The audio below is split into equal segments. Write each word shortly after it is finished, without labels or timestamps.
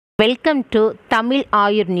Welcome to Tamil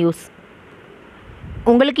Ayur news.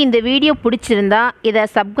 உங்களுக்கு இந்த video பிடிச்சிருந்தா இதை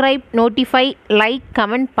சப்ஸ்கிரைப், நோட்டிஃபை, லைக்,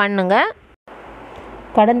 கமெண்ட் பண்ணுங்கள்.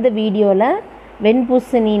 கடந்த வீடியோவில்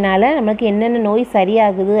வெண்பூசணினால் நமக்கு என்னென்ன நோய்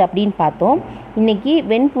சரியாகுது அப்படின்னு பார்த்தோம். இன்றைக்கி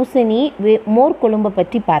வெண்பூசணி மோர் குழம்பை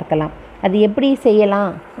பற்றி பார்க்கலாம். அது எப்படி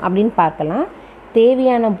செய்யலாம் அப்படின்னு பார்க்கலாம்.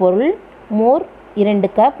 தேவையான பொருள்: மோர்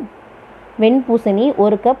 2 கப், வெண்பூசணி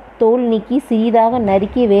 1 கப் தோல் நீக்கி சிறிதாக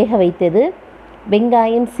நறுக்கி வேக வைத்தது,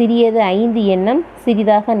 வெங்காயம் சிறியது 5 எண்ணம்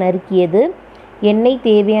சிறிதாக நறுக்கியது, எண்ணெய்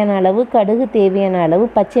தேவையான அளவு, கடுகு தேவையான அளவு,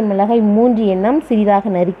 பச்சை மிளகாய் 3 எண்ணம் சிறிதாக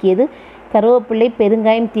நறுக்கியது, கருவேப்பிலை,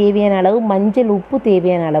 பெருங்காயம் தேவையான அளவு, மஞ்சள், உப்பு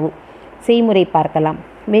தேவையான அளவு. செய்முறை பார்க்கலாம்.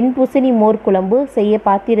 வெண்பூசணி மோர் குழம்பு செய்ய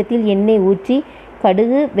பாத்திரத்தில் எண்ணெய் ஊற்றி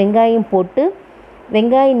கடுகு, வெங்காயம் போட்டு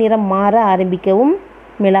வெங்காய நிறம் மாற ஆரம்பிக்கவும்.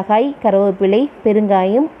 மிளகாய், கருவேப்பிலை,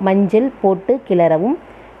 பெருங்காயம், மஞ்சள் போட்டு கிளறவும்.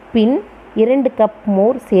 பின் 2 கப்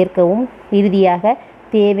மோர் சேர்க்கவும். இறுதியாக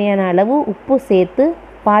தேவையான அளவு உப்பு சேர்த்து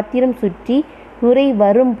பாத்திரம் சுற்றி நுரை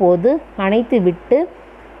வரும்போது அணைத்து விட்டு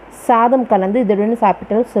சாதம் கலந்து இதனுடன்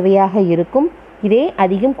சாப்பிட்டால் சுவையாக இருக்கும். இதை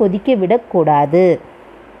அதிகம் கொதிக்க விடக்கூடாது.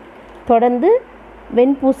 தொடர்ந்து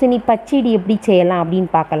வெண்பூசணி பச்சடி எப்படி செய்யலாம்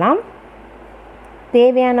அப்படின்னு பார்க்கலாம்.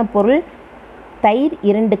 தேவையான பொருள்: தயிர்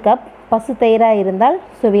 2 கப், பசு தயிராக இருந்தால்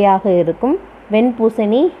சுவையாக இருக்கும்.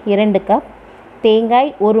 வெண்பூசணி 2 கப்,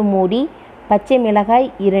 தேங்காய் 1 மூடி, பச்சை மிளகாய்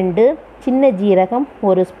 2, சின்ன ஜீரகம்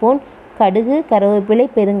 1 ஸ்பூன், கடுகு, கருவேப்பிலை,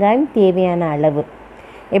 பெருங்காயம் தேவையான அளவு.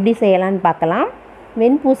 எப்படி செய்யலான்னு பார்க்கலாம்.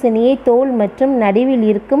 வெண்பூசணியை தோல் மற்றும் நடுவில்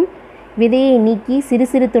இருக்கும் விதையை நீக்கி சிறு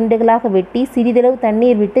சிறு துண்டுகளாக வெட்டி சிறிதளவு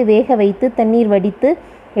தண்ணீர் விட்டு வேக வைத்து தண்ணீர் வடித்து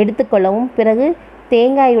எடுத்துக்கொள்ளவும். பிறகு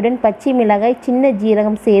தேங்காயுடன் பச்சை மிளகாய், சின்ன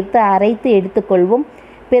ஜீரகம் சேர்த்து அரைத்து எடுத்துக்கொள்வோம்.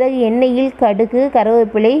 பிறகு எண்ணெயில் கடுகு,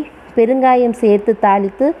 கருவேப்பிலை, பெருங்காயம் சேர்த்து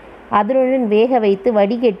தாளித்து அதனுடன் வேக வைத்து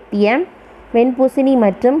வடிகட்டிய வெண்பூசணி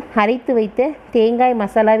மற்றும் அரைத்து வைத்த தேங்காய்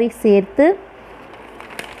மசாலாவை சேர்த்து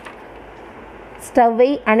ஸ்டவ்வை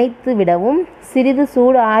அணைத்து விடவும். சிறிது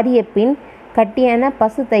சூடு ஆறிய பின் கட்டியான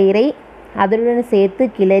பசு தயிரை அதனுடன் சேர்த்து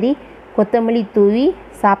கிளறி கொத்தமல்லி தூவி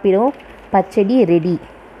சாப்பிடவும். பச்சடி ரெடி.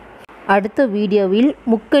 அடுத்த வீடியோவில்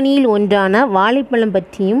முக்கணியில் ஒன்றான வாழைப்பழம்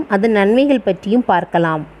பற்றியும் அதன் நன்மைகள் பற்றியும்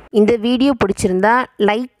பார்க்கலாம். இந்த வீடியோ பிடிச்சிருந்தா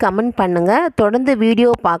லைக், கமெண்ட் பண்ணுங்கள். தொடர்ந்து வீடியோ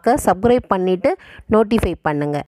பார்க்க சப்ஸ்கிரைப் பண்ணிவிட்டு நோட்டிஃபை பண்ணுங்கள்.